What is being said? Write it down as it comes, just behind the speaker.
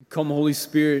Come, Holy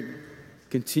Spirit,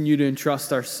 continue to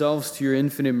entrust ourselves to your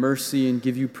infinite mercy and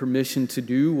give you permission to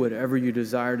do whatever you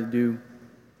desire to do.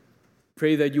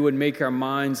 Pray that you would make our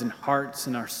minds and hearts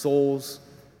and our souls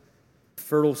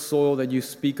fertile soil that you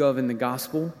speak of in the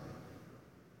gospel,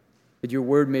 that your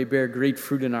word may bear great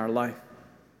fruit in our life.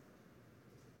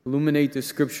 Illuminate the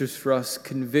scriptures for us,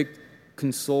 convict,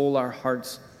 console our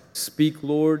hearts. Speak,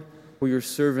 Lord, for your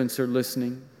servants are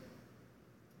listening.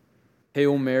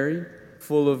 Hail Mary,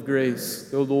 full of grace,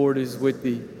 the Lord is with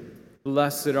thee.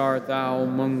 Blessed art thou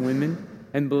among women,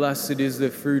 and blessed is the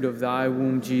fruit of thy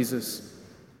womb, Jesus.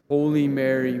 Holy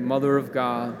Mary, Mother of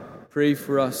God, pray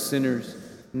for us sinners,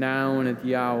 now and at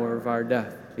the hour of our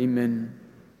death. Amen.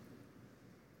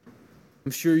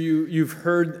 I'm sure you've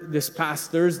heard this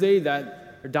past Thursday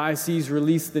that our diocese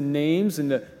released the names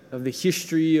and of the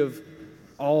history of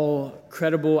all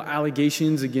credible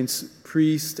allegations against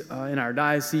priests in our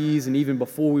diocese, and even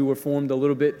before we were formed a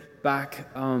little bit back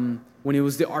when it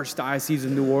was the Archdiocese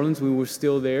of New Orleans, we were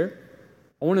still there.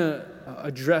 I want to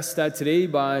address that today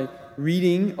by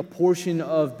reading a portion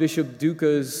of Bishop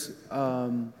Duca's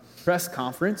press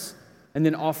conference and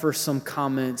then offer some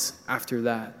comments after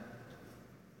that.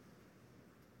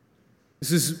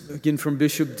 This is, again, from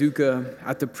Bishop Duca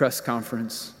at the press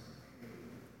conference.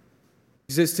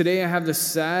 He says, "Today I have the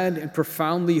sad and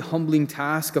profoundly humbling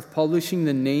task of publishing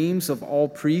the names of all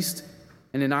priests,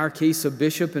 and in our case, a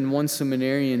bishop and one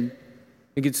seminarian,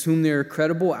 against whom there are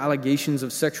credible allegations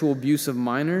of sexual abuse of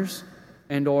minors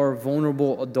and or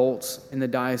vulnerable adults in the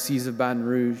Diocese of Baton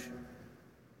Rouge.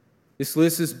 This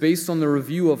list is based on the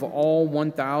review of all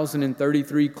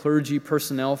 1,033 clergy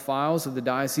personnel files of the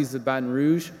Diocese of Baton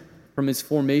Rouge from its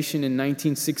formation in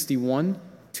 1961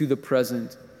 to the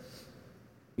present.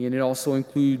 And it also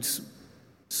includes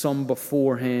some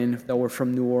beforehand that were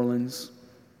from New Orleans.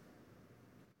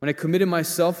 When I committed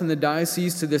myself in the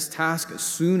diocese to this task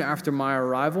soon after my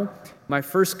arrival, my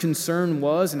first concern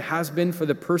was and has been for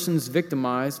the persons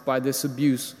victimized by this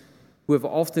abuse, who have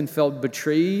often felt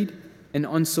betrayed and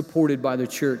unsupported by the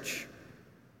church."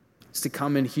 Just to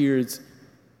comment here, it's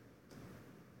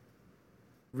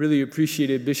really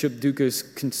appreciated Bishop Duca's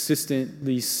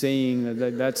consistently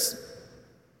saying that's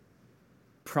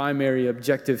primary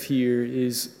objective here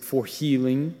is for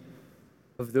healing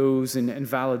of those and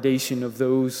validation of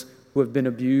those who have been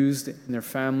abused and their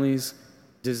families,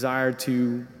 desire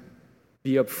to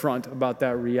be upfront about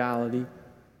that reality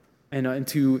and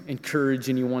to encourage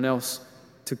anyone else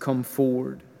to come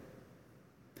forward.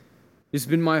 It's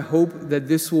been my hope that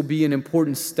this will be an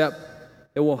important step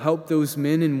that will help those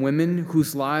men and women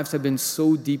whose lives have been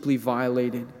so deeply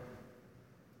violated.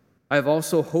 I have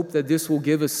also hoped that this will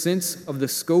give a sense of the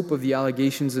scope of the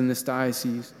allegations in this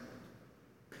diocese.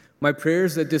 My prayer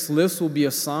is that this list will be a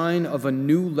sign of a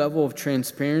new level of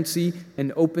transparency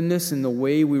and openness in the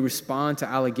way we respond to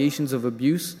allegations of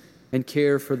abuse and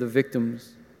care for the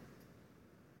victims.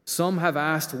 Some have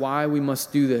asked why we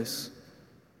must do this.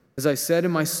 As I said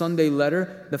in my Sunday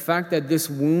letter, the fact that this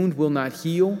wound will not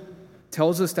heal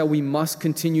tells us that we must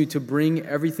continue to bring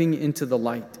everything into the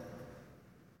light.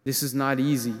 This is not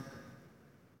easy.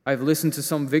 I've listened to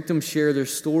some victims share their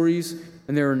stories,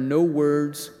 and there are no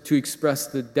words to express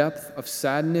the depth of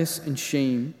sadness and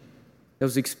shame that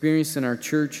was experienced in our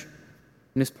church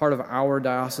and is part of our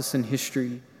diocesan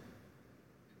history.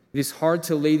 It is hard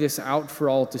to lay this out for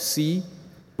all to see,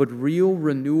 but real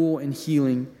renewal and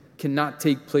healing cannot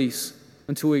take place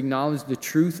until we acknowledge the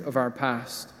truth of our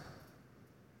past.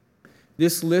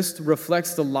 This list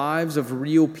reflects the lives of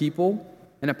real people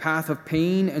and a path of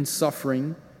pain and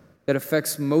suffering that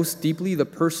affects most deeply the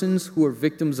persons who are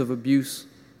victims of abuse,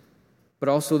 but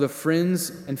also the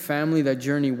friends and family that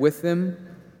journey with them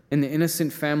and the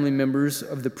innocent family members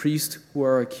of the priest who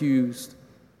are accused.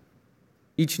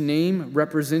 Each name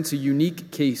represents a unique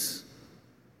case.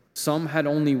 Some had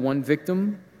only one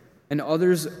victim, and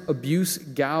others' abuse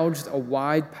gouged a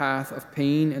wide path of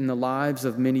pain in the lives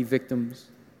of many victims.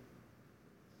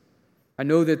 I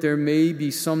know that there may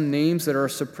be some names that are a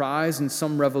surprise and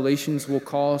some revelations will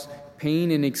cause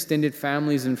pain in extended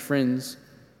families and friends.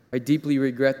 I deeply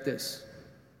regret this.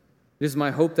 It is my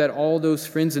hope that all those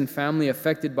friends and family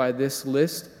affected by this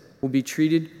list will be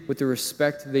treated with the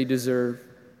respect they deserve.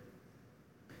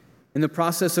 In the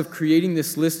process of creating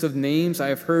this list of names, I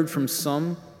have heard from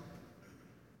some,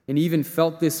 and even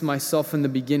felt this myself in the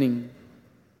beginning,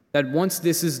 that once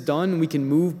this is done, we can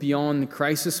move beyond the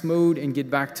crisis mode and get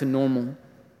back to normal.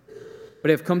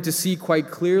 But I've come to see quite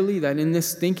clearly that in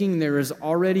this thinking, there is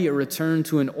already a return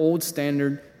to an old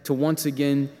standard to once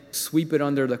again sweep it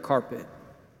under the carpet.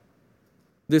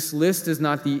 This list is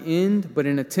not the end, but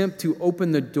an attempt to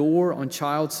open the door on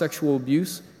child sexual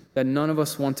abuse that none of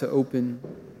us want to open.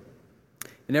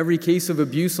 In every case of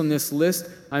abuse on this list,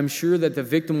 I'm sure that the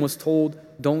victim was told,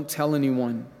 don't tell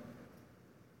anyone.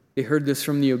 They heard this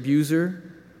from the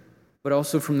abuser, but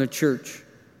also from the church,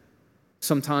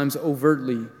 sometimes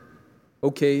overtly.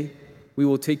 Okay, we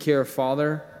will take care of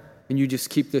Father, and you just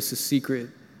keep this a secret.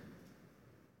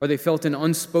 Or they felt an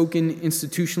unspoken,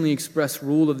 institutionally expressed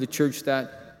rule of the church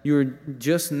that you're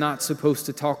just not supposed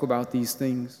to talk about these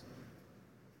things.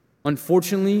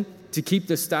 Unfortunately, to keep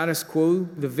the status quo,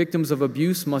 the victims of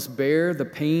abuse must bear the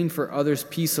pain for others'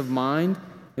 peace of mind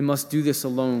and must do this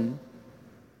alone.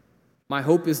 My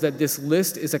hope is that this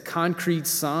list is a concrete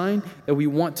sign that we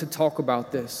want to talk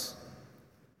about this.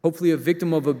 Hopefully, a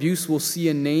victim of abuse will see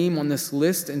a name on this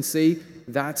list and say,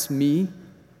 that's me.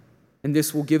 And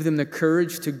this will give them the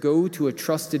courage to go to a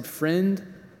trusted friend,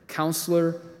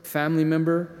 counselor, family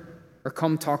member, or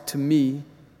come talk to me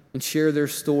and share their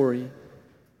story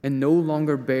and no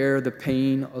longer bear the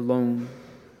pain alone.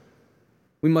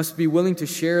 We must be willing to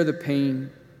share the pain,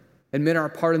 admit our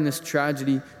part in this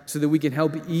tragedy so that we can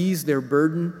help ease their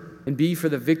burden and be for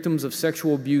the victims of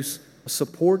sexual abuse a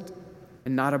support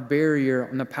and not a barrier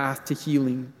on the path to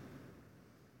healing.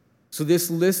 So this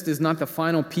list is not the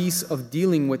final piece of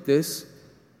dealing with this,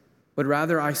 but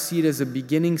rather I see it as a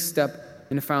beginning step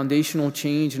in a foundational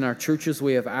change in our church's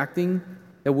way of acting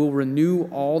that will renew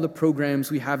all the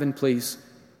programs we have in place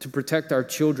to protect our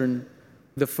children,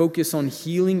 the focus on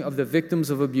healing of the victims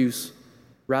of abuse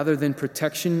rather than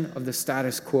protection of the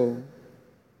status quo.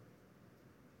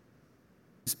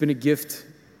 It's been a gift,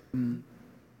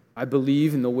 I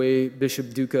believe, in the way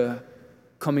Bishop Duca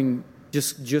coming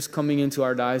into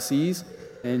our diocese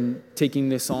and taking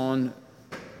this on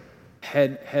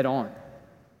head on,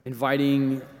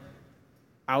 inviting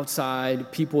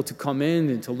outside people to come in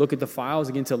and to look at the files,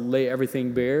 again, to lay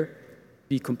everything bare,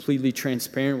 be completely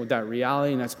transparent with that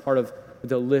reality, and that's part of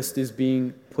the list is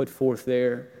being put forth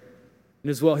there. And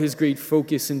as well, his great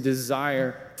focus and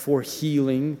desire for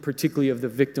healing, particularly of the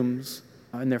victims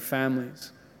and their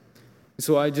families. And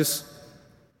so I just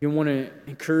want to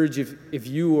encourage if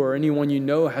you or anyone you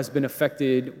know has been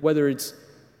affected, whether it's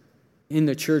in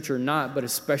the church or not, but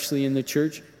especially in the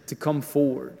church, to come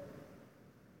forward.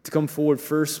 To come forward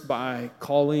first by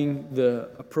calling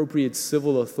the appropriate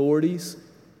civil authorities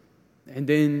and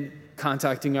then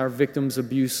contacting our Victims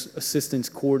Abuse Assistance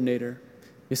Coordinator,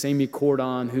 Miss Amy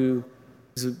Cordon, who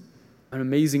is an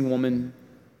amazing woman,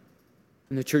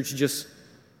 and the church just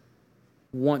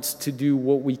wants to do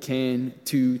what we can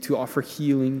to offer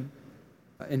healing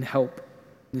and help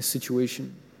in this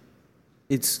situation.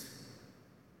 It's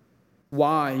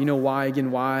why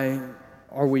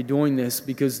are we doing this?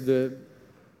 Because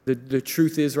the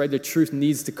truth is, right, the truth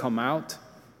needs to come out.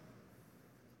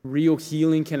 Real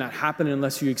healing cannot happen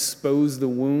unless you expose the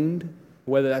wound,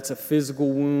 whether that's a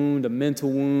physical wound, a mental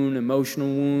wound, emotional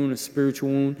wound, a spiritual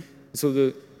wound.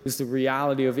 So it's the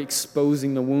reality of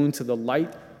exposing the wound to the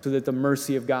light so that the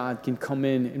mercy of God can come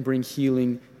in and bring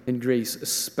healing and grace,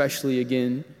 especially,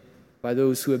 again, by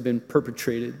those who have been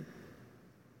perpetrated,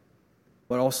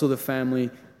 but also the family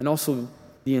and also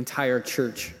the entire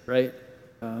church, right?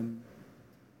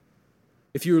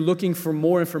 If you're looking for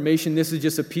more information, this is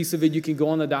just a piece of it. You can go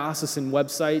on the diocesan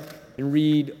website and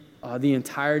read the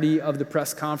entirety of the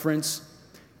press conference.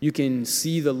 You can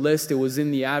see the list. It was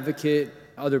in the Advocate,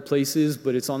 other places,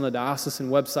 but it's on the diocesan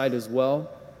website as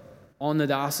well. On the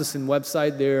diocesan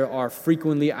website, there are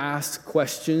frequently asked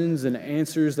questions and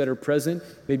answers that are present,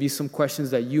 maybe some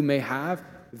questions that you may have.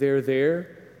 They're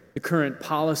there. The current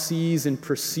policies and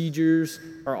procedures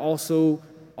are also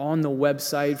on the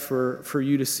website for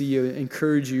you to see. I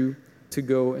encourage you to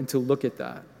go and to look at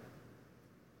that.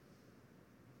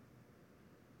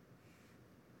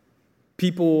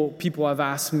 People have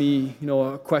asked me,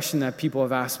 a question that people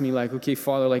have asked me, like, okay,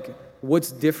 Father, like,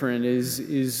 what's different?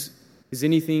 Is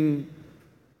anything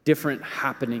different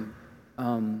happening?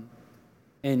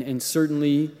 And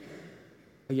certainly,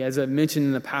 as I've mentioned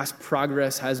in the past,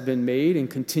 progress has been made, and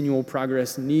continual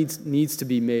progress needs to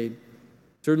be made.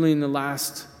 Certainly in the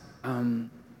last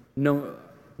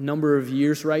number of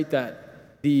years, right,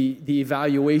 that the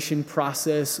evaluation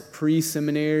process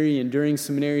pre-seminary and during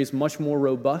seminary is much more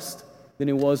robust than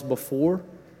it was before.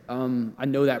 I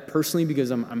know that personally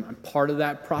because I'm part of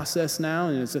that process now,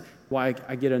 and it's why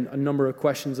I get a number of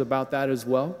questions about that as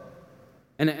well.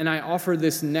 And I offer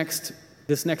this next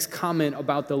comment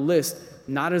about the list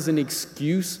not as an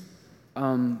excuse,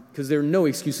 because there are no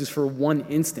excuses for one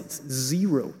instance.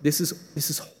 Zero. This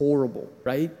is horrible,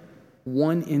 right?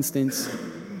 One instance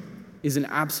is an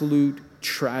absolute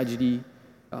tragedy,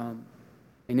 and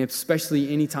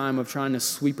especially any time of trying to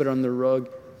sweep it under the rug.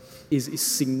 is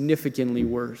significantly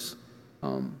worse.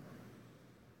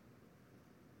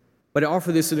 But I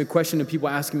offer this in a question to people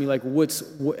asking me, like,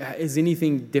 is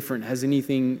anything different? Has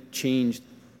anything changed?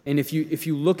 And if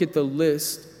you look at the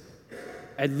list,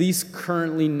 at least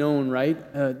currently known, right,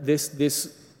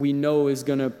 this we know is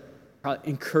going to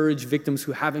encourage victims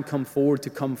who haven't come forward to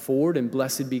come forward, and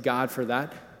blessed be God for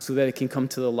that, so that it can come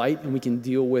to the light and we can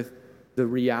deal with the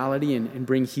reality and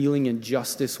bring healing and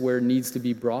justice where it needs to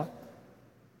be brought.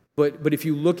 But if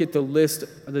you look at the list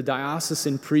of the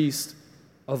diocesan priests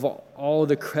of all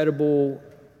the credible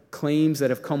claims that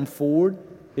have come forward,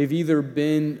 they've either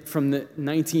been from the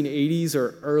 1980s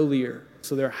or earlier.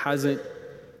 So there hasn't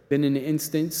been an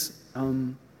instance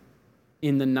in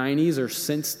the 90s or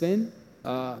since then.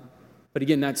 But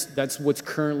again, that's what's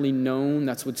currently known.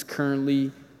 That's what's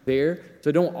currently there. So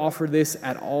I don't offer this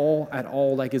at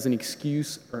all like as an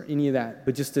excuse or any of that.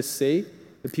 But just to say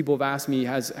that people have asked me,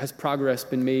 has progress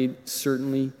been made?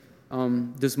 Certainly.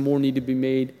 Does more need to be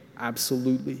made?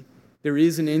 Absolutely. There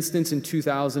is an instance in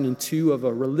 2002 of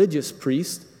a religious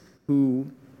priest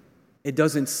who, it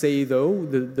doesn't say though,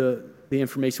 the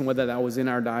information whether that was in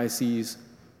our diocese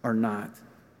or not.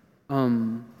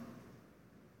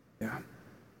 Yeah.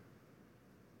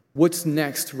 What's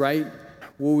next, right?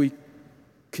 Will we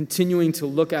continuing to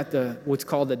look at what's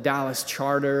called the Dallas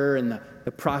Charter and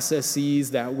the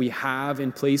processes that we have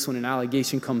in place when an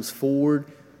allegation comes forward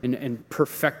and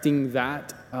perfecting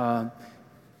that?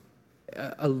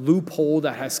 A loophole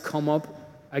that has come up,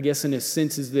 I guess, in a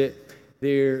sense, is that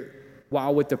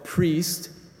while with the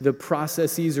priest, the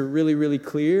processes are really, really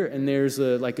clear, and there's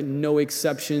a no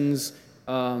exceptions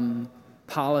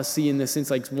policy in the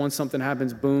sense, like once something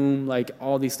happens, boom, like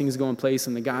all these things go in place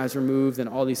and the guy's removed and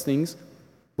all these things.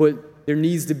 But there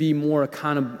needs to be more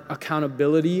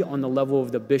accountability on the level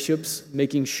of the bishops,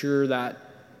 making sure that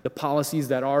the policies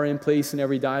that are in place in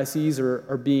every diocese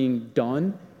are being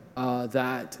done,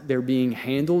 that they're being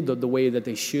handled the way that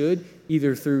they should,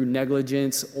 either through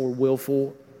negligence or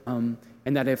willful, and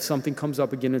that if something comes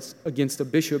up against a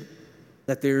bishop,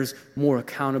 that there's more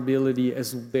accountability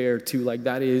as there too. Like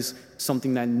that is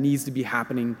something that needs to be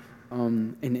happening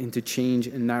and to change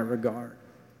in that regard.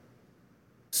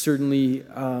 Certainly,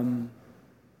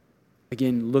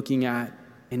 again, looking at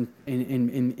and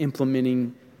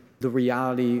implementing the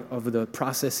reality of the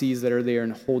processes that are there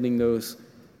and holding those,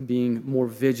 being more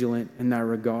vigilant in that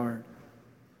regard.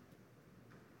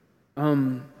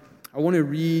 I want to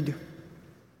read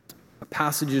a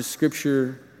passage of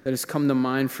scripture that has come to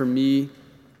mind for me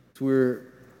as we're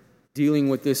dealing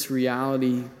with this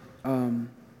reality.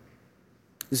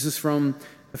 This is from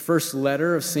the first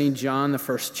letter of St. John, the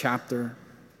first chapter.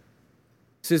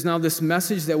 It says, "Now this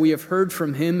message that we have heard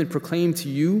from him and proclaimed to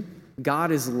you,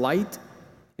 God is light,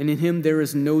 and in him there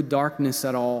is no darkness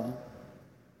at all.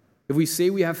 If we say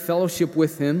we have fellowship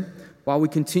with him, while we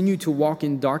continue to walk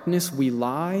in darkness, we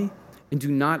lie and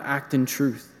do not act in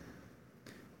truth.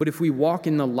 But if we walk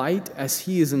in the light as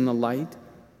he is in the light,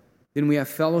 then we have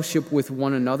fellowship with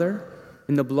one another,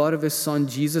 and the blood of his Son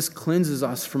Jesus cleanses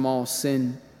us from all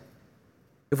sin.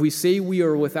 If we say we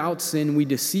are without sin, we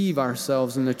deceive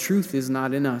ourselves, and the truth is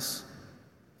not in us.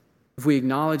 If we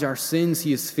acknowledge our sins,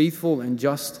 he is faithful and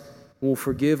just, and will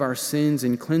forgive our sins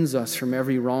and cleanse us from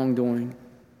every wrongdoing.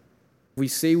 If we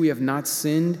say we have not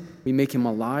sinned, we make him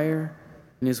a liar,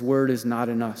 and his word is not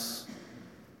in us."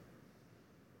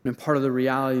 And part of the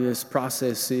reality of this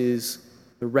process is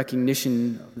the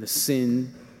recognition of the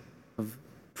sin of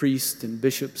priests and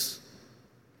bishops.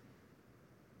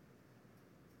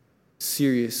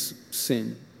 Serious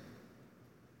sin,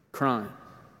 crime.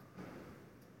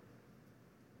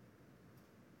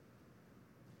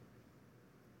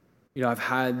 I've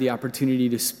had the opportunity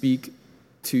to speak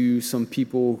to some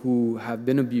people who have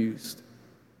been abused.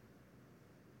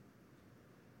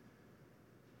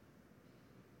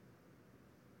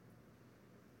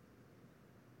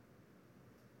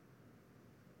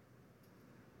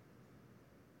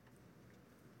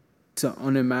 It's an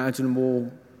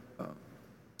unimaginable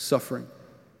suffering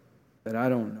that I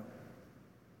don't know.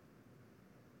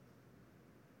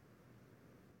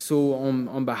 So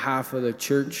on behalf of the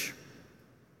church,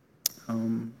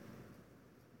 I'm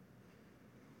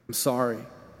sorry,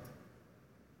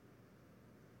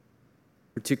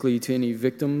 particularly to any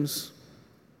victims,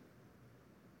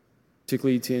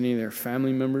 particularly to any of their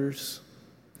family members.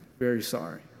 Very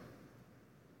sorry.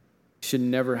 It should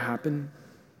never happen.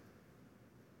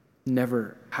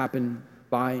 Never happen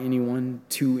by anyone,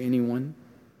 to anyone,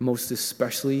 most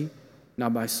especially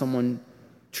not by someone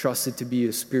trusted to be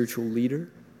a spiritual leader.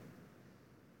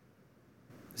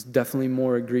 It's definitely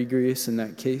more egregious in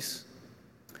that case.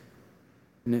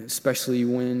 and especially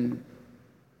when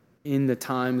in the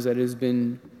times that has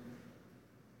been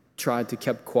tried to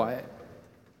keep quiet.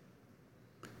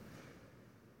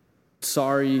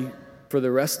 Sorry for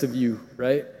the rest of you,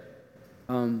 right?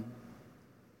 Not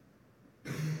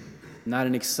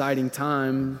an exciting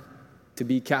time to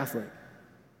be Catholic,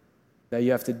 that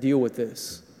you have to deal with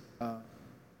this.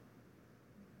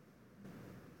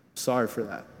 Sorry for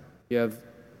that. You have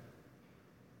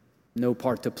no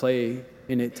part to play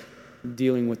in it,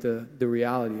 dealing with the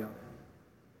reality of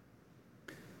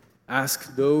it.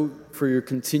 Ask, though, for your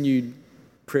continued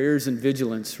prayers and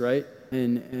vigilance, right?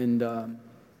 And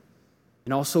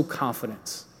also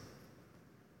confidence.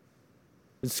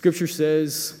 The scripture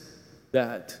says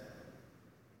that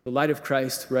the light of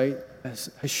Christ, right,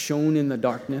 has shone in the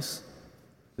darkness,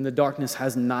 and the darkness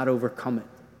has not overcome it.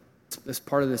 That's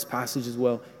part of this passage as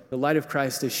well. The light of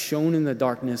Christ is shone in the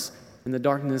darkness, and the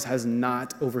darkness has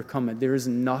not overcome it. There's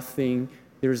no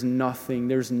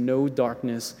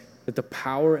darkness that the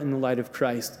power and the light of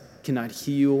Christ cannot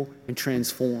heal and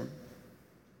transform.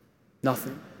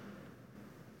 Nothing.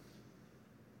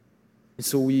 And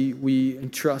so we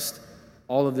entrust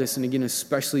all of this, and again,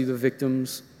 especially the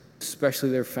victims, especially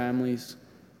their families,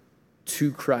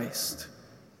 to Christ,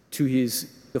 to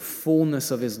the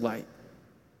fullness of his light,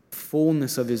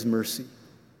 fullness of his mercy,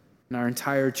 and our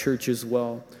entire church as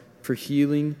well, for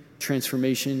healing,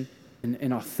 transformation,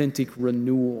 and authentic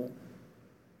renewal.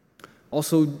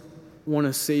 Also want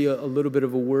to say a little bit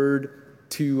of a word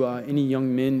to any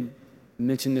young men, I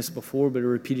mentioned this before, but I'll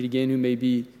repeat it again, who may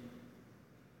be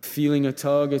feeling a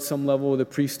tug at some level of the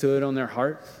priesthood on their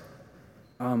heart.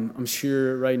 I'm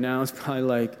sure right now it's probably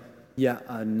like,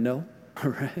 no, all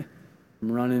right,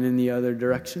 I'm running in the other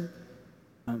direction.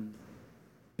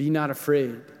 Be not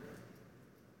afraid.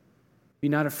 Be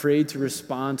not afraid to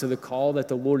respond to the call that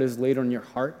the Lord has laid on your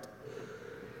heart.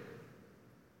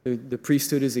 The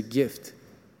priesthood is a gift,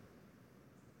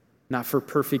 not for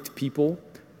perfect people,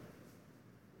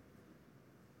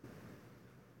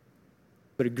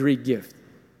 but a great gift.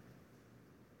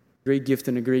 Great gift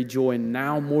and a great joy. And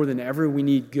now more than ever, we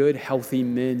need good, healthy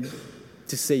men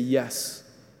to say yes,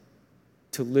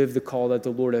 to live the call that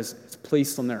the Lord has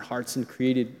placed on their hearts and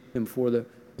created them for. The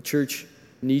church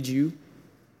needs you.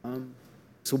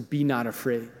 So be not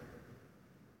afraid.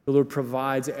 The Lord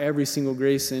provides every single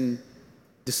grace, and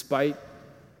despite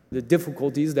the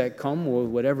difficulties that come, or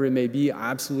whatever it may be, I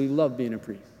absolutely love being a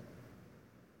priest.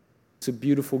 It's a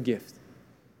beautiful gift.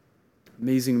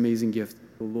 Amazing, amazing gift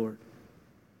of the Lord.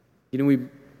 We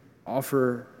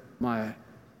offer my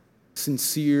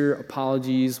sincere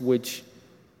apologies, which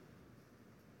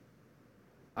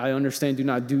I understand do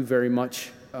not do very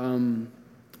much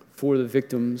for the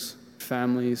victims,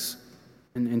 families,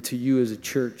 and to you as a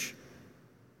church.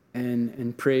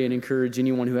 And pray and encourage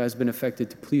anyone who has been affected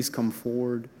to please come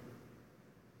forward.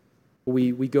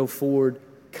 We go forward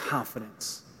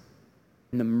confidence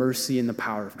in the mercy and the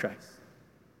power of Christ.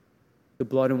 The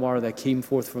blood and water that came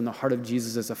forth from the heart of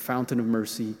Jesus as a fountain of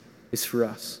mercy is for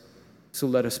us. So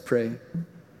let us pray.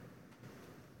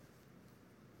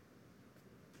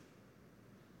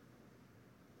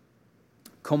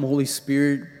 Come, Holy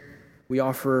Spirit, we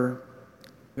offer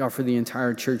the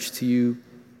entire church to you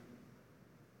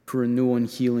for renewal and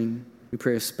healing. We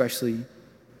pray especially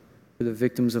for the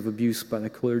victims of abuse by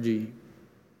the clergy.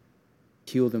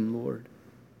 Heal them, Lord.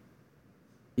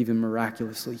 Even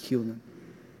miraculously heal them.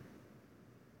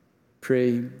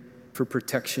 Pray for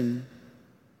protection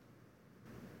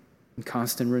and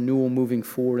constant renewal moving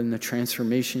forward in the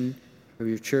transformation of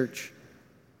your church.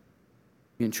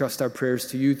 We entrust our prayers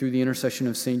to you through the intercession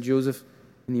of St. Joseph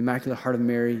and the Immaculate Heart of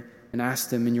Mary, and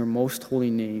ask them in your most holy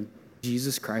name,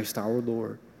 Jesus Christ our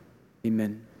Lord.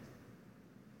 Amen.